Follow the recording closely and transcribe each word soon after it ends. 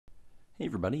Hey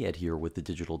everybody, Ed here with the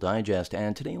Digital Digest,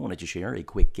 and today I wanted to share a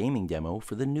quick gaming demo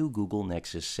for the new Google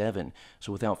Nexus 7.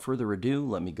 So without further ado,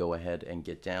 let me go ahead and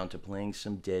get down to playing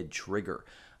some Dead Trigger.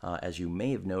 As you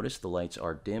may have noticed, the lights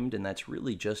are dimmed, and that's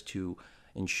really just to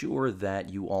ensure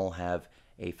that you all have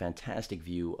a fantastic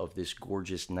view of this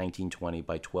gorgeous 1920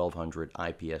 by 1200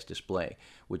 IPS display,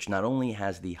 which not only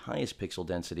has the highest pixel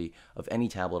density of any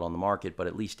tablet on the market, but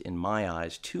at least in my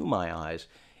eyes,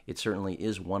 it certainly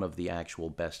is one of the actual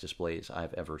best displays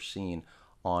I've ever seen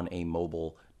on a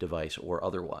mobile device or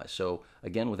otherwise. So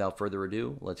again, without further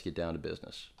ado, let's get down to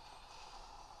business.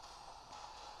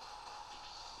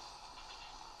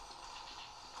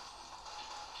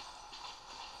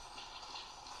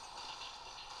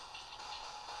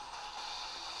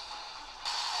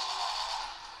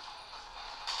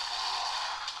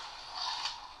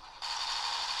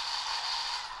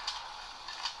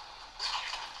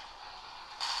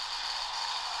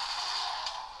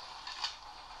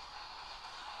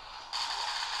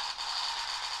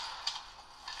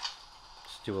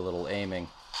 Let's do a little aiming.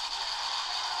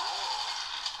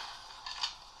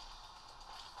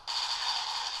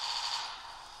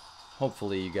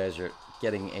 Hopefully you guys are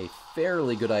getting a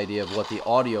fairly good idea of what the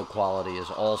audio quality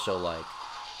is also like.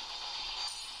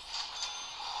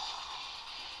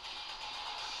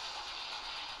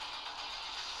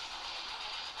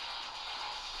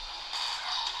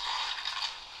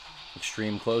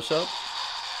 Extreme close-up.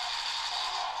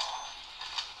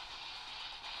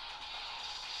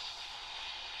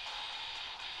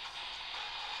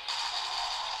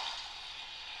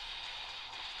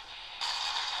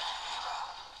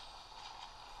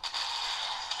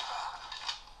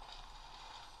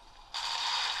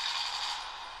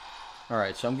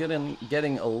 Alright, so I'm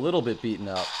getting a little bit beaten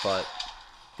up, but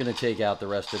I'm going to take out the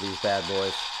rest of these bad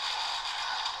boys.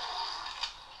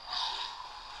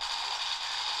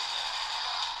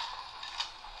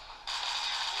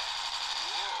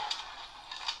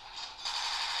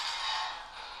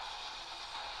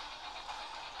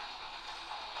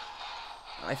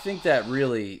 I think that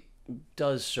really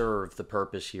does serve the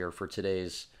purpose here for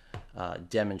today's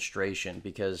demonstration,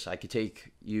 because I could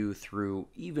take you through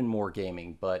even more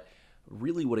gaming, but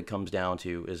really what it comes down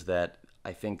to is that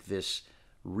I think this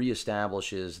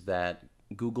reestablishes that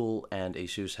Google and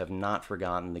Asus have not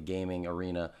forgotten the gaming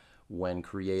arena when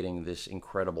creating this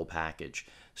incredible package.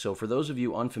 So for those of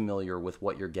you unfamiliar with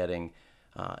what you're getting,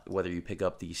 whether you pick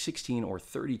up the 16 or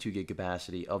 32 gig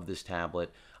capacity of this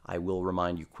tablet, I will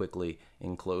remind you quickly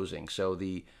in closing. So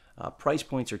the price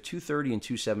points are $230 and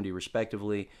 $270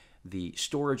 respectively. The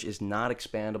storage is not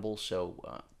expandable,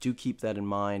 so do keep that in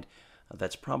mind.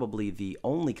 That's probably the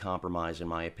only compromise, in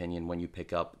my opinion, when you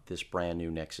pick up this brand new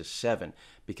Nexus 7,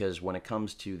 because when it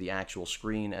comes to the actual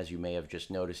screen, as you may have just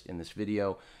noticed in this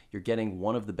video, you're getting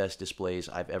one of the best displays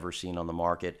I've ever seen on the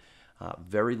market.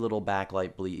 Very little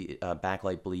backlight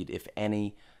bleed, if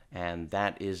any, and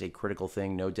that is a critical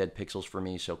thing. No dead pixels for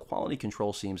me, so quality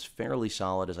control seems fairly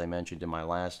solid, as I mentioned in my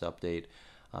last update,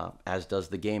 as does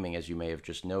the gaming, as you may have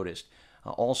just noticed.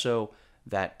 Also,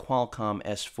 that Qualcomm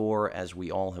S4, as we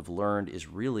all have learned, is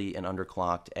really an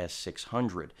underclocked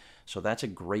S600. So that's a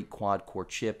great quad-core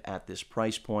chip at this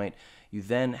price point. You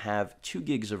then have 2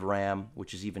 gigs of RAM,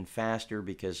 which is even faster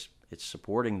because it's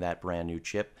supporting that brand new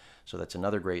chip. So that's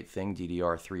another great thing,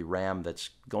 DDR3 RAM,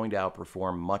 that's going to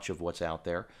outperform much of what's out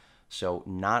there. So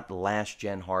not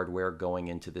last-gen hardware going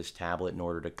into this tablet in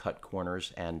order to cut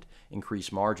corners and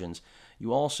increase margins.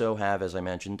 You also have, as I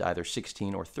mentioned, either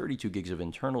 16 or 32 gigs of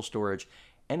internal storage,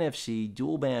 NFC,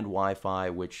 dual-band Wi-Fi,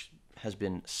 which has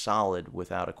been solid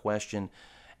without a question,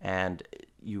 and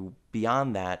you,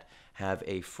 beyond that, have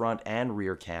a front and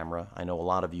rear camera. I know a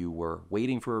lot of you were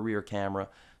waiting for a rear camera,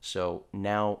 so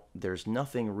now there's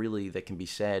nothing really that can be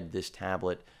said this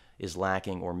tablet is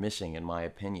lacking or missing, in my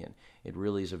opinion. It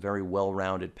really is a very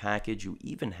well-rounded package. You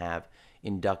even have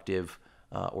inductive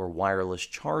or wireless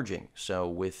charging. So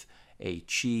with a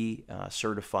Qi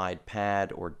certified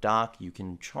pad or dock, you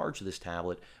can charge this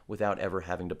tablet without ever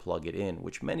having to plug it in,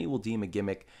 which many will deem a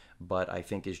gimmick, but I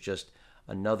think is just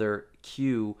another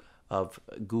cue of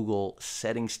Google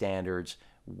setting standards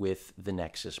with the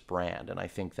Nexus brand. And I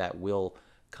think that will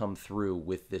come through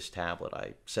with this tablet.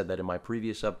 I said that in my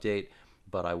previous update,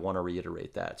 but I want to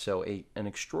reiterate that. So an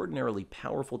extraordinarily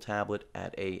powerful tablet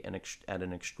at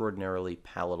an extraordinarily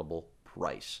palatable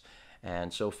price.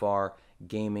 And so far,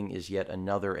 gaming is yet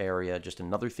another area, just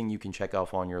another thing you can check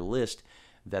off on your list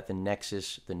that the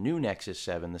new Nexus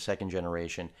 7, the second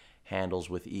generation, handles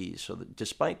with ease. So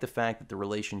despite the fact that the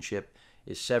relationship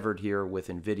is severed here with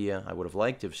NVIDIA, I would have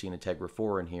liked to have seen a Tegra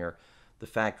 4 in here, the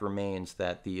fact remains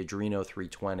that the Adreno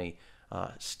 320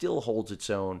 still holds its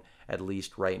own, at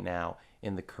least right now,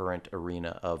 in the current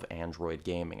arena of Android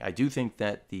gaming. I do think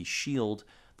that the Shield,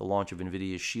 the launch of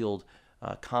NVIDIA's Shield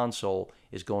console,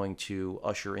 is going to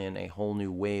usher in a whole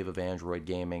new wave of Android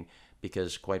gaming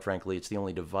because, quite frankly, it's the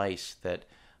only device that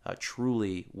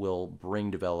truly will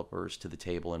bring developers to the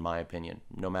table, in my opinion.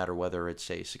 No matter whether it's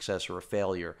a success or a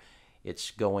failure,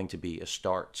 it's going to be a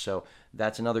start. So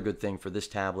that's another good thing for this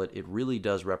tablet. It really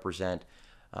does represent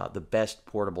the best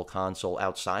portable console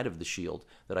outside of the Shield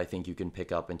that I think you can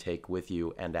pick up and take with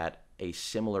you, and at a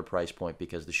similar price point,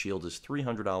 because the Shield is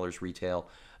 $300 retail,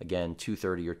 again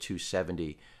 $230 or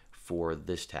 $270 for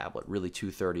this tablet, really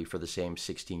 $230 for the same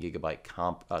 16 gigabyte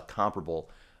comparable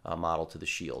model to the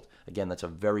Shield. Again, that's a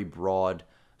very broad,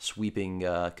 sweeping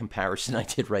comparison I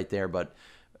did right there, but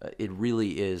it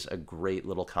really is a great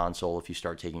little console if you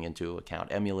start taking into account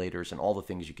emulators and all the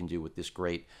things you can do with this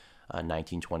great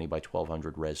 1920 by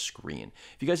 1200 res screen.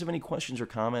 If you guys have any questions or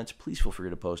comments, please feel free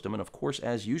to post them. And of course,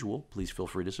 as usual, please feel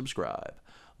free to subscribe.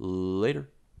 Later.